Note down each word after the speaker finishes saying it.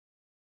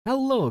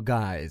Hello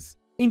guys!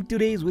 In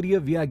today's video,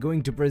 we are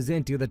going to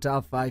present you the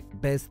top 5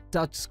 best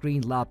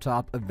touchscreen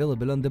laptop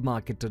available on the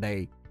market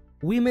today.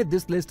 We made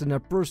this list on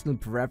our personal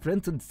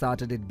preference and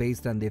started it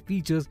based on their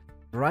features,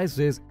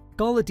 prices,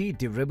 quality,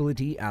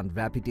 durability and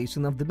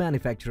reputation of the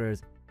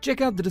manufacturers. Check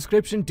out the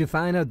description to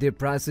find out their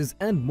prices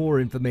and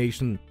more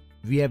information.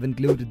 We have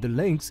included the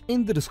links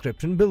in the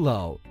description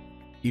below.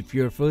 If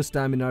you're first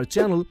time in our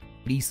channel,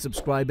 please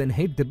subscribe and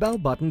hit the bell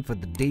button for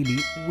the daily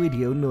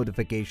video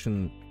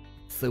notification.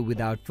 So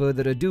without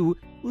further ado,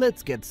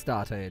 let's get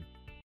started.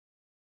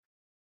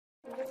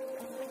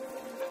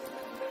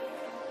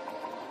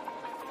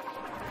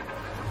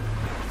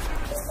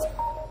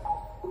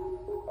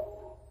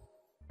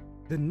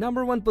 The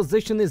number one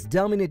position is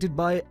dominated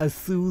by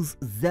Asus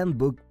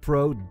ZenBook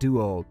Pro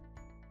Duo.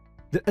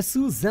 The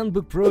Asus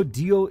ZenBook Pro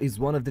Duo is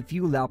one of the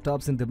few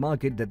laptops in the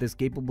market that is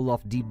capable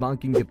of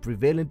debunking the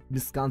prevalent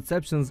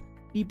misconceptions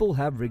people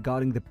have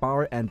regarding the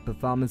power and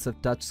performance of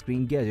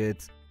touchscreen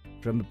gadgets.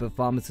 From a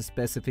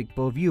performance-specific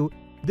purview,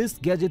 this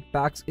gadget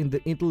packs in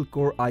the Intel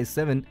Core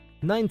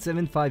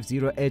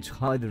i7-9750H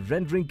high the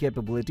rendering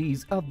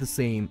capabilities of the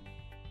same.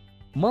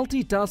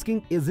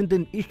 Multitasking isn't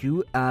an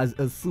issue as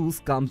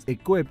Asus comes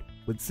equipped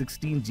with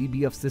 16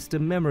 GB of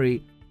system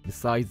memory.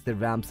 Besides the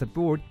RAM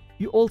support,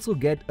 you also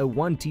get a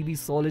 1 TB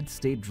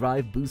solid-state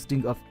drive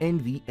boosting of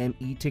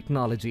NVMe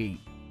technology.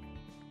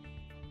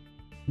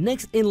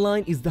 Next in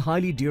line is the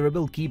highly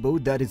durable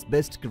keyboard that is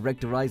best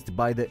characterized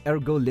by the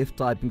ergo lift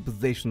typing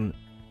position.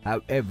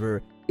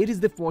 However, it is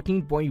the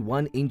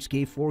 14.1-inch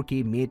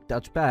K4K made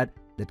touchpad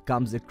that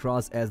comes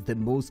across as the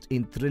most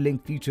thrilling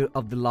feature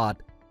of the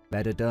lot.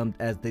 Better termed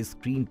as the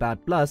ScreenPad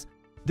Plus,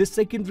 this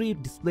secondary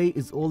display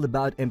is all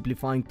about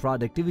amplifying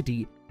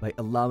productivity by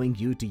allowing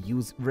you to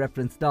use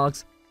reference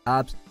docs,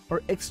 apps,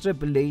 or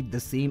extrapolate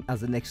the same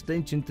as an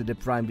extension to the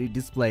primary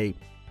display.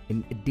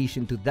 In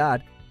addition to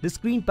that, the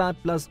ScreenPad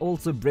Plus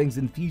also brings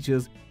in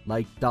features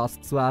like Task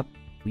Swap,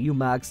 View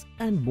Max,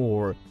 and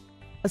more.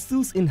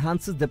 Asus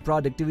enhances the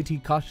productivity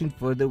quotient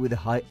further with a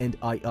high-end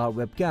IR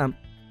webcam,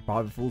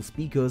 powerful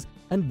speakers,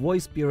 and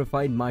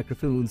voice-purified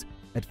microphones.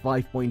 At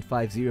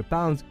 5.50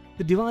 pounds,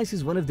 the device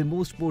is one of the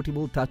most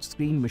portable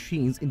touchscreen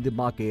machines in the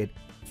market,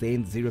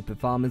 saying zero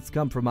performance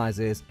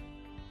compromises.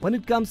 When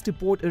it comes to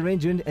port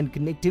arrangement and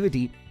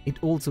connectivity,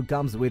 it also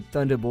comes with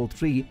Thunderbolt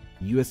 3,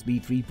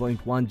 USB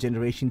 3.1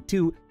 Generation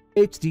 2,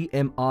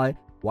 HDMI,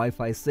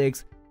 Wi-Fi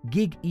 6,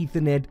 Gig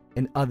Ethernet,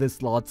 and other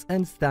slots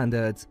and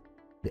standards.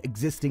 The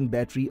existing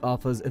battery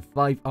offers a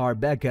 5-hour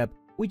backup,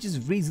 which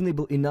is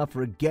reasonable enough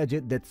for a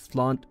gadget that's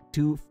flaunt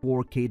two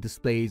 4K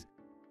displays.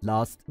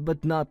 Last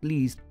but not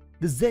least,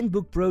 the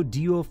ZenBook Pro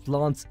Duo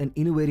flaunts an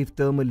innovative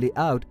thermal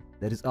layout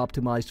that is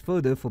optimized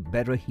further for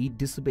better heat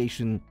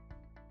dissipation.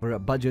 For a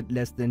budget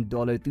less than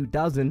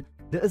 $2,000,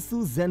 the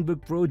Asus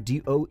ZenBook Pro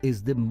Duo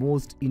is the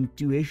most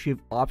intuitive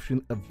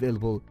option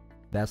available.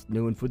 Best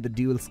known for the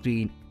dual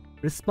screen,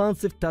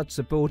 responsive touch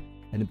support,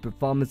 and a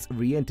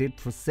performance-oriented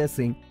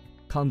processing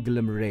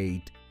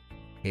conglomerate.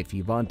 If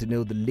you want to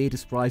know the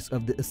latest price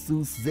of the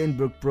Asus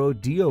ZenBook Pro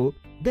Duo,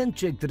 then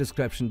check the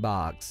description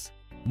box.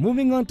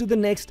 Moving on to the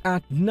next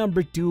at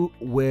number 2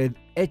 with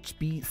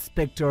HP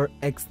Spectre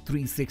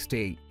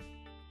X360.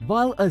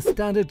 While a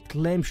standard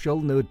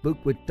clamshell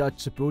notebook with touch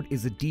support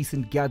is a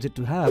decent gadget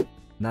to have,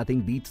 nothing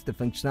beats the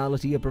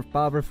functionality of a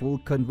powerful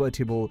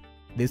convertible.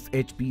 This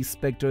HP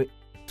Spectre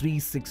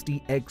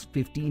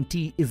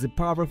 360X15T is a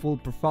powerful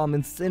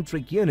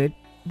performance-centric unit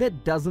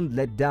that doesn't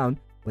let down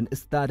when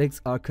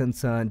aesthetics are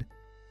concerned.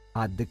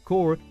 At the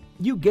core,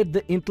 you get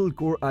the Intel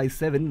Core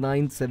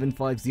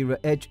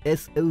i7-9750H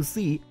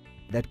SoC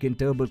that can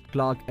turbo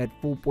clock at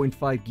 4.5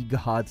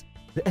 GHz.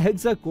 The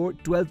hexa-core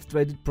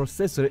 12-threaded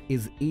processor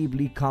is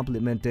ably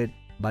complemented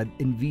by the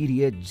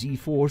NVIDIA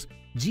GeForce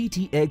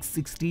GTX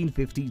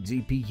 1650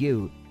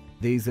 GPU.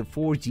 There is a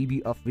 4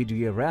 GB of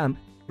video RAM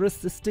for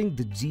assisting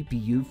the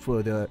GPU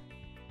further.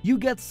 You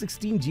get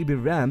 16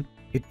 GB RAM.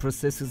 It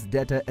processes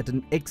data at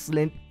an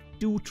excellent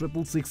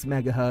 2666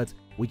 MHz,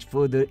 which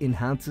further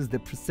enhances the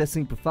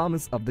processing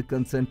performance of the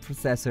concerned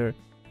processor.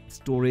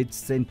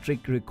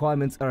 Storage-centric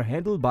requirements are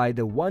handled by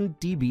the 1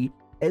 TB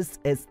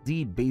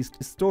SSD-based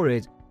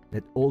storage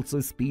that also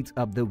speeds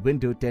up the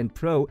Windows 10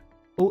 Pro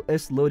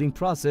OS loading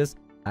process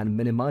and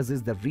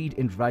minimizes the read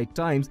and write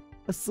times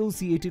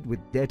associated with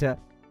data,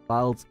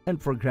 files, and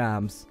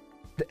programs.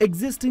 The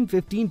existing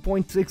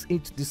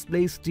 15.6-inch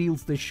display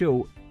steals the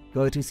show,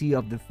 courtesy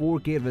of the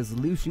 4K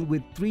resolution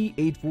with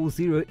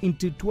 3840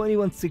 into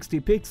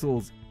 2160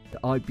 pixels. The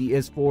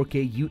IPS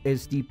 4K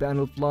UHD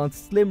panel flaunts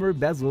slimmer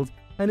bezels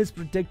and is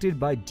protected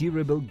by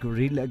durable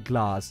Gorilla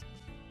Glass.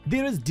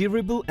 There is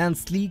durable and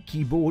sleek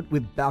keyboard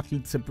with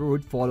backlit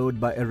support followed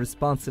by a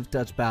responsive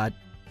touchpad.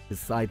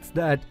 Besides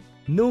that,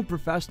 no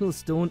professional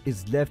stone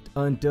is left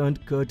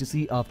unturned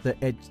courtesy of the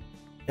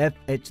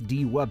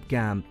FHD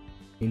webcam,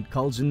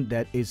 inclusion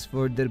that is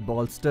further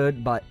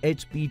bolstered by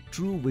HP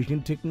True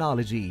Vision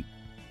technology.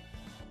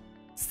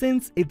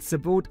 Since it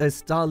supports a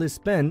stylus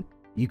pen,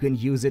 you can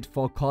use it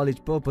for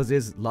college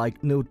purposes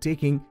like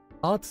note-taking,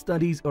 art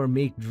studies or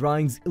make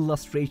drawings,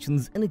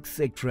 illustrations, and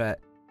etc.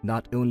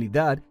 Not only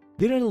that,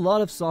 there are a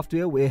lot of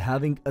software where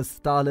having a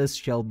stylus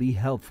shall be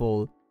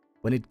helpful.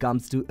 When it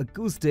comes to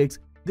acoustics,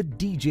 the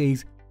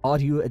DJs,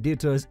 audio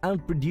editors,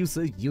 and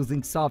producers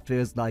using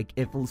softwares like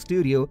FL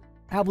Studio,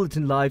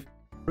 Ableton Live,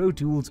 Pro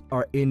Tools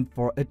are in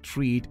for a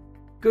treat.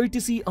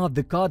 Courtesy of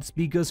the card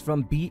speakers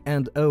from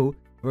B&O,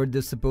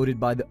 further supported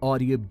by the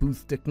audio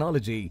boost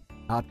technology.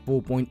 At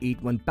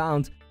 4.81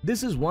 pounds,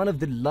 this is one of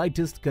the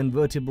lightest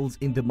convertibles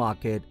in the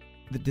market.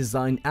 The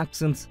design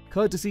accents,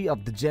 courtesy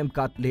of the gem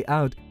cut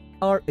layout,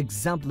 are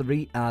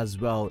exemplary as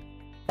well.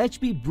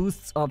 HP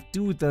boasts of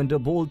 2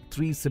 Thunderbolt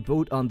 3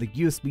 support on the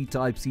USB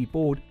Type-C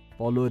port,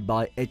 followed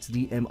by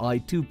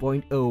HDMI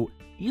 2.0,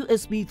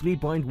 USB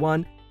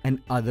 3.1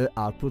 and other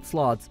output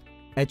slots.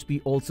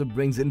 HP also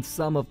brings in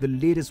some of the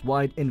latest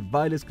wired and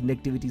wireless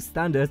connectivity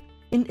standards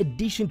in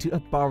addition to a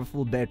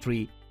powerful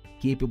battery,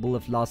 capable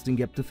of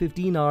lasting up to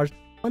 15 hours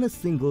on a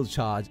single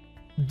charge.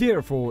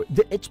 Therefore,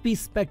 the HP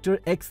Spectre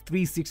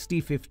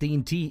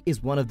X360-15T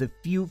is one of the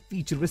few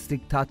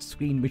futuristic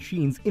touchscreen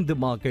machines in the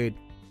market,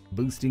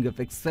 boasting of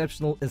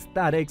exceptional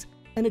aesthetics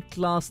and a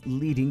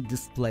class-leading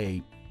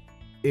display.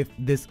 If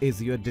this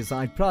is your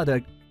desired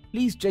product,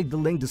 please check the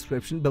link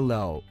description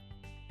below.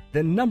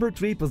 The number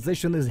 3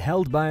 position is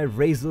held by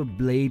Razer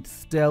Blade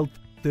Stealth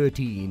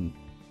 13.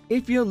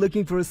 If you're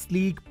looking for a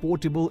sleek,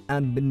 portable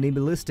and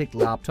minimalistic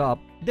laptop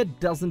that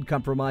doesn't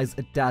compromise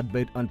a tad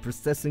bit on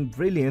processing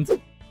brilliance,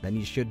 then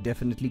you should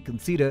definitely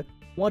consider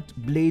what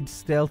Blade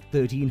Stealth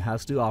 13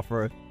 has to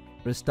offer.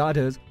 For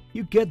starters,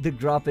 you get the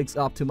graphics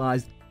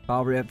optimized,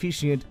 power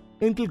efficient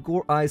Intel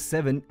Core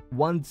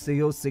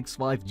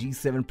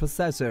i7-1065G7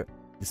 processor.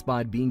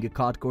 Despite being a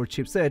quad-core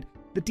chipset,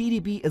 the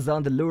TDP is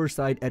on the lower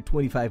side at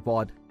 25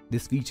 watt.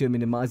 This feature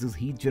minimizes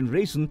heat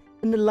generation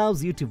and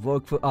allows you to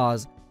work for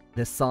hours.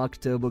 The SARC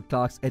turbo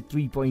clocks at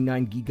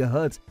 3.9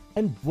 GHz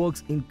and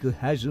works in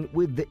cohesion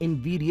with the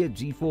NVIDIA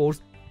GeForce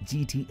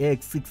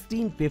GTX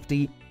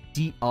 1650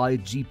 Ti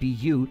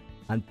GPU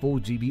and 4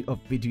 GB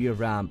of video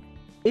RAM.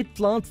 It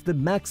flaunts the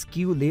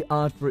Max-Q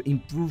layout for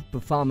improved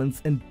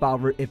performance and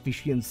power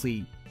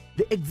efficiency.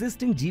 The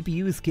existing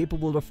GPU is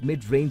capable of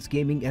mid-range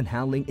gaming and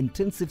handling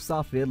intensive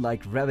software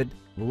like Revit,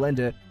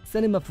 Blender,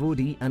 Cinema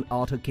 4D and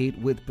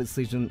AutoCAD with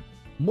precision.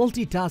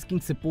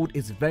 Multitasking support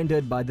is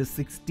rendered by the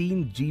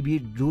 16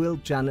 GB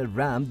dual-channel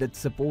RAM that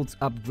supports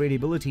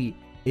upgradability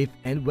if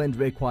and when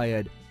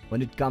required.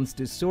 When it comes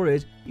to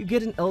storage, you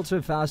get an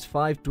ultra-fast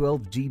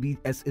 512 GB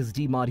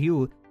SSD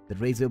module. The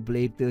Razer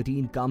Blade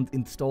 13 comes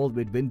installed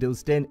with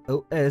Windows 10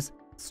 OS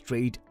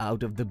straight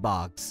out of the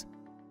box.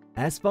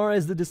 As far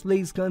as the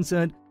display is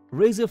concerned,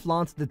 Razer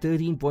flaunts the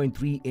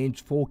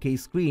 13.3-inch 4K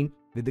screen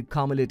with a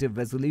cumulative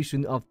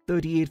resolution of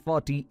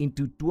 3840 x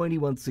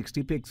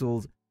 2160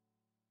 pixels.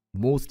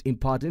 Most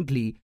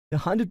importantly, the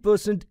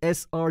 100%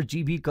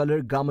 sRGB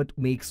color gamut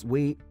makes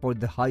way for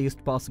the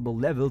highest possible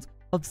levels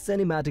of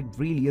cinematic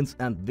brilliance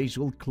and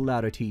visual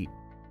clarity.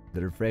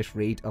 The refresh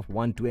rate of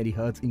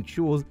 120Hz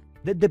ensures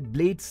that the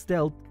Blade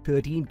Stealth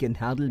 13 can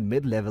handle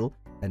mid-level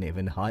and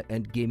even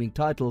high-end gaming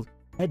titles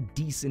at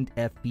decent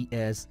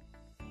FPS.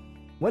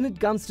 When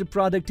it comes to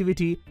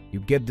productivity, you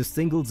get the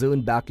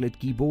single-zone backlit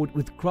keyboard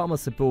with chroma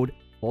support,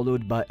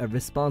 followed by a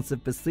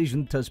responsive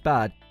precision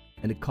touchpad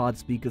and a card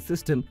speaker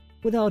system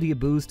with audio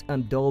boost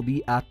and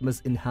Dolby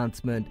Atmos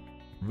enhancement.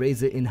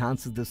 Razer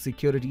enhances the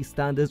security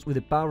standards with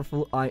a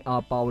powerful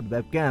IR-powered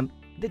webcam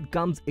that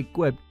comes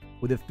equipped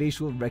with a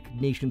facial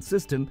recognition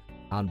system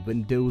and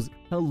Windows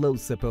Hello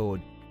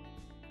support.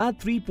 At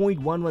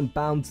 3.11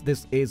 pounds,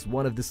 this is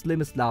one of the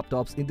slimmest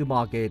laptops in the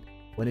market.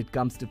 When it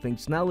comes to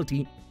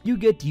functionality, you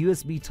get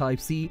USB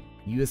Type-C,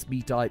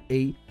 USB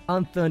Type-A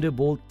and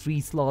Thunderbolt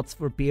 3 slots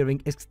for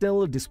pairing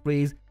external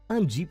displays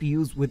and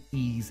GPUs with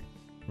ease.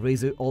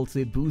 Razer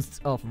also boasts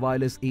of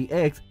wireless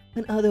AX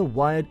and other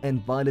wired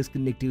and wireless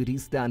connectivity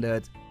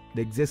standards.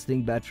 The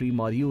existing battery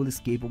module is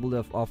capable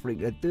of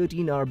offering a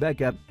 13-hour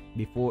backup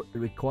before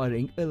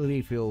requiring a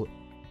refill.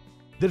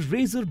 The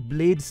Razer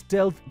Blade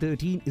Stealth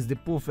 13 is the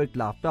perfect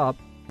laptop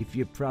if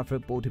you prefer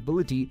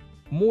portability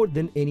more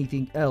than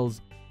anything else,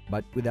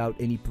 but without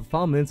any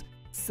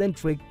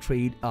performance-centric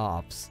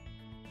trade-offs.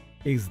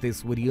 Is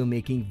this video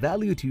making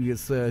value to your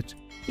search?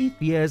 If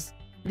yes,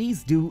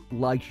 please do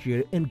like,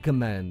 share and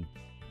comment.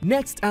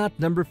 Next at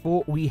number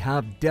 4, we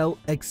have Dell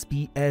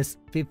XPS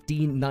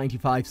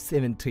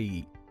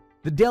 159570.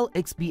 The Dell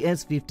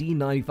XPS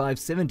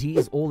 159570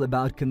 is all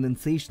about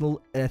condensational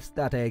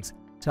aesthetics,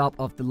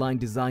 top-of-the-line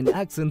design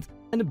accents,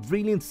 and a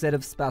brilliant set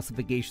of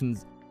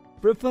specifications.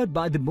 Preferred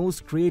by the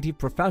most creative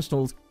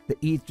professionals, the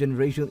 8th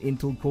generation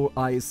Intel Core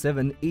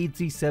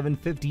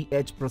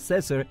i7-8750H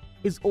processor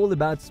is all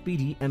about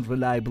speedy and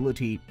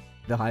reliability.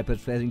 The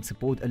hyper-threading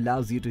support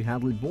allows you to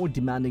handle more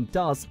demanding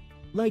tasks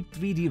like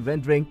 3D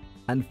rendering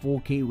and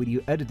 4K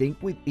video editing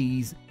with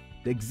ease.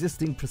 The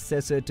existing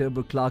processor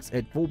turbo clocks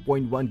at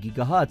 4.1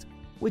 GHz,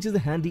 which is a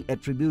handy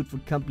attribute for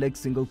complex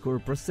single-core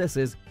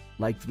processes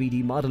like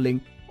 3D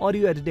modeling,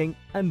 audio editing,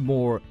 and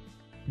more.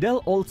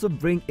 Dell also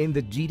bring in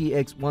the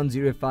GTX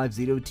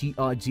 1050 Ti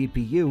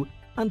GPU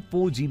and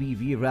 4GB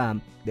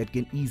VRAM that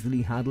can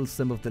easily handle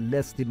some of the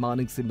less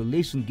demanding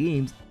simulation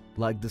games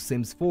like The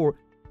Sims 4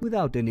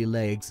 without any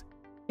lags.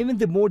 Even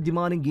the more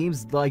demanding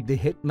games like The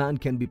Hitman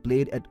can be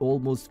played at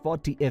almost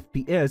 40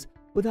 FPS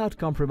without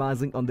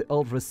compromising on the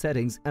ultra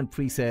settings and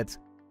presets.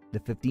 The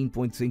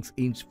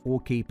 15.6-inch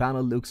 4K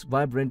panel looks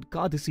vibrant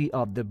courtesy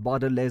of the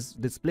borderless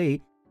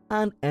display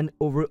and an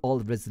overall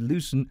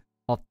resolution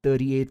of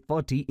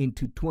 3840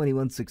 into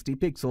 2160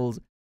 pixels.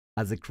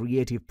 As a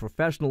creative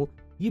professional,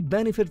 you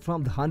benefit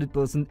from the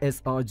 100%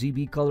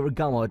 sRGB color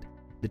gamut.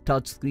 The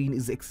touchscreen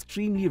is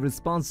extremely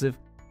responsive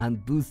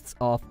and boasts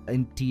of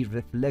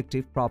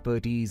anti-reflective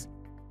properties.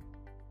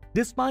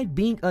 Despite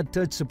being a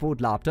touch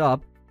support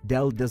laptop,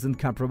 Dell doesn't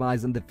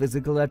compromise on the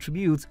physical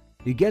attributes.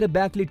 You get a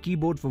backlit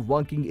keyboard for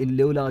working in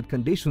low light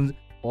conditions,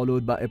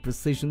 followed by a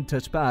precision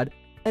touchpad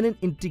and an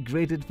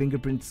integrated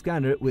fingerprint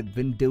scanner with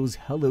Windows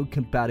Hello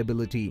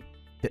compatibility.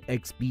 The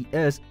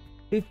XPS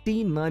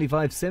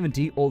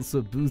 159570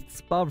 also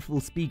boosts powerful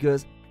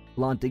speakers,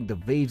 flaunting the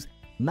Wave's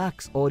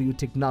max audio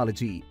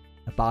technology.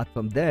 Apart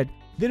from that,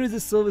 there is a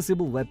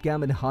serviceable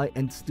webcam and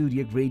high-end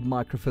studio-grade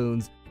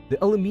microphones.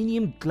 The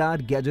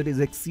aluminium-clad gadget is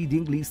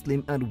exceedingly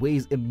slim and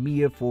weighs a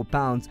mere 4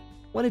 pounds.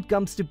 When it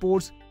comes to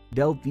ports,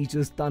 Dell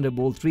features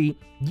Thunderbolt 3,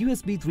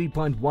 USB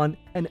 3.1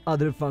 and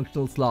other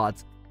functional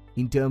slots.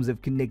 In terms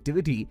of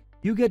connectivity,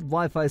 you get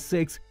Wi-Fi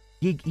 6,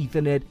 Gig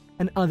Ethernet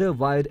and other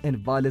wired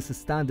and wireless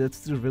standards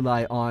to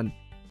rely on.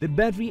 The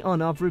battery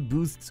on offer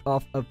boasts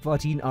of a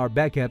 14-hour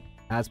backup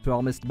as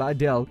promised by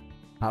Dell.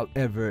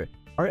 However,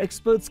 our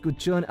experts could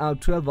churn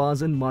out 12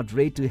 hours in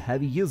moderate to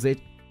heavy usage,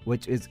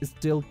 which is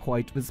still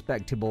quite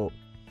respectable.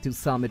 To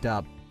sum it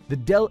up, the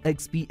Dell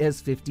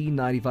XPS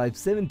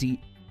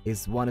 159570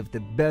 is one of the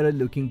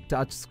better-looking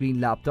touchscreen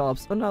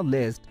laptops on our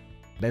list,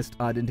 best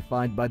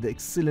identified by the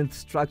excellent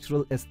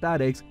structural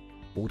aesthetics,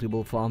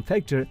 portable form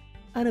factor,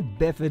 and a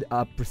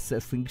beefed-up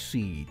processing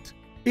sheet.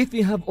 If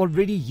you have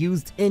already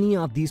used any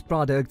of these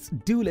products,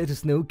 do let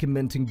us know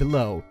commenting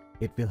below.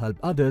 It will help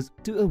others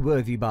to a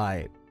worthy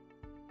buy.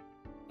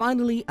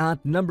 Finally,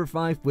 at number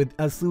 5 with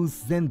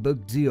Asus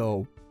ZenBook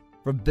Duo.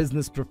 For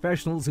business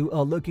professionals who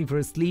are looking for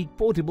a sleek,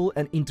 portable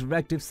and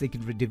interactive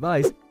secondary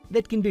device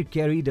that can be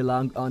carried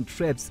along on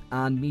trips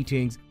and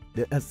meetings,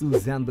 the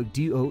Asus ZenBook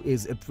Duo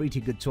is a pretty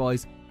good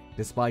choice.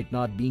 Despite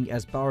not being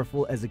as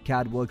powerful as a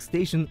CAD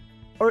workstation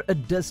or a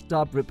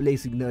desktop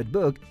replacing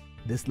notebook,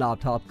 this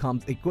laptop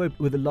comes equipped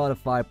with a lot of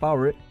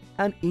firepower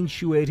and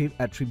intuitive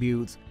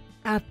attributes.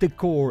 At the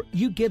core,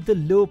 you get the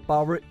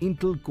low-power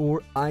Intel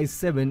Core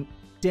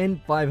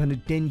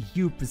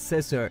i7-10510U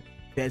processor,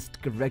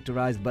 best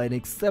characterized by an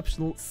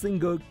exceptional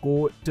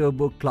single-core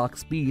turbo clock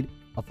speed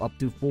of up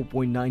to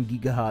 4.9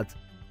 GHz.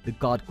 The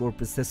quad-core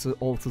processor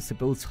also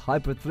supports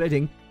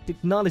hyper-threading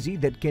technology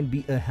that can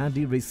be a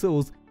handy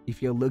resource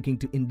if you're looking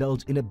to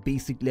indulge in a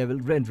basic-level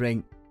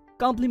rendering.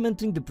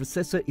 Complementing the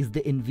processor is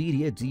the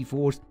NVIDIA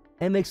GeForce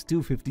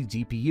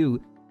MX250 GPU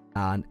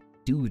and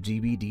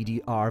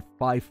 2GB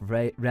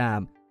DDR5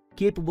 RAM,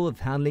 capable of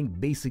handling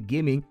basic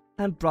gaming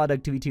and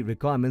productivity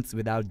requirements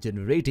without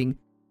generating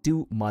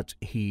too much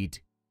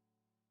heat.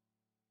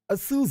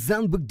 Asus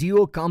ZenBook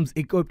Duo comes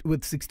equipped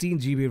with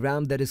 16GB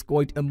RAM that is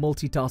quite a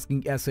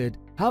multitasking asset.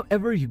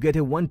 However, you get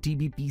a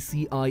 1TB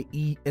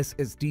PCIe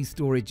SSD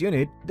storage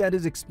unit that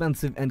is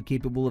expensive and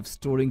capable of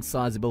storing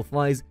sizable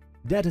files,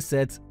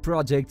 datasets,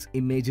 projects,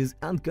 images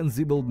and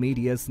consumable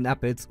media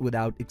snippets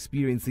without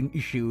experiencing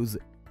issues.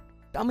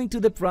 Coming to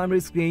the primary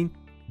screen,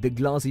 the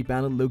glossy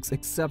panel looks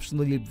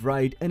exceptionally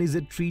bright and is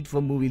a treat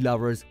for movie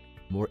lovers.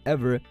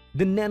 Moreover,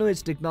 the Nano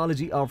Edge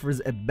technology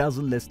offers a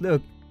bezel-less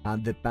look,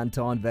 and the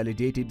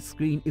Pantone-validated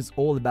screen is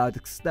all about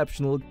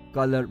exceptional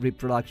color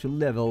reproduction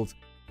levels.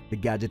 The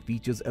gadget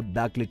features a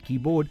backlit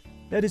keyboard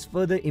that is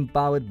further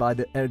empowered by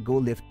the Ergo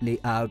Lift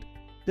layout.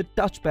 The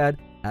touchpad,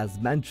 as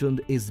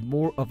mentioned, is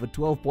more of a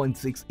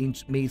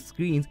 12.6-inch maze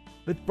screen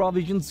with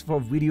provisions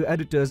for video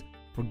editors,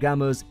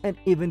 programmers, and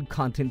even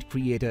content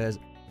creators.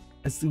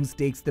 Asus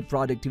takes the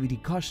productivity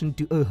caution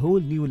to a whole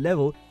new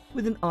level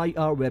with an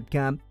IR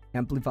webcam,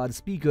 amplified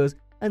speakers,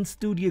 and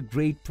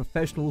studio-grade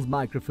professional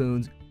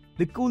microphones.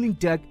 The cooling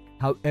tech,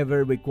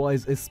 however,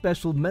 requires a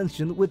special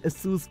mention, with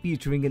Asus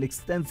featuring an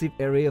extensive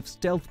array of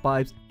stealth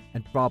pipes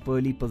and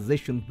properly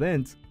positioned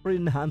vents for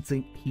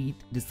enhancing heat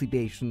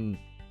dissipation.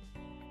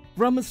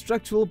 From a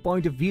structural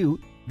point of view,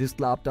 this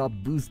laptop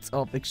boasts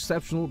of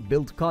exceptional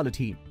build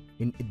quality.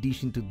 In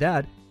addition to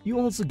that, you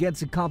also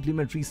get a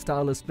complimentary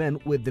stylus pen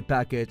with the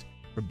package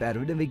for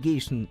better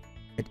navigation.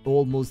 At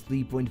almost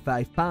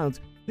 3.5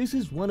 pounds, this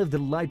is one of the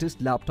lightest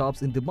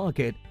laptops in the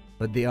market,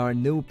 but there are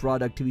no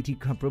productivity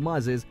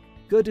compromises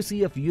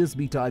courtesy of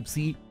USB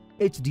Type-C,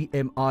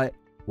 HDMI,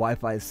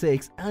 Wi-Fi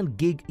 6 and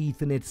Gig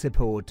Ethernet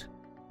support.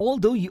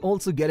 Although you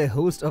also get a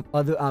host of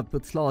other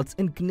output slots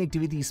and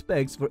connectivity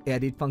specs for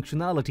added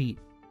functionality,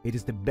 it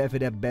is the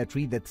beefed-up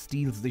battery that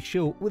steals the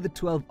show with a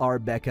 12-hour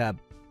backup.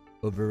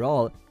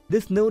 Overall,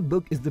 this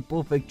notebook is the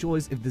perfect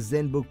choice if the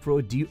ZenBook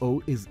Pro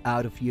Duo is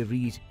out of your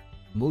reach,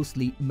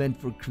 mostly meant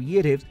for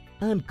creatives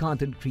and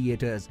content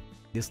creators.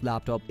 This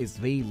laptop is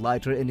way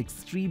lighter and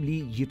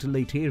extremely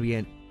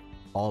utilitarian,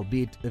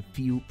 albeit a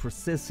few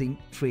processing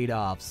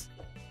trade-offs.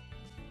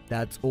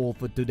 That's all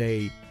for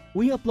today.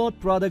 We upload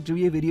product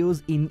review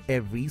videos in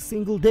every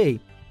single day,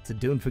 so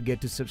don't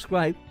forget to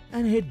subscribe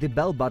and hit the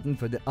bell button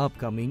for the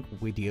upcoming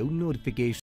video notifications.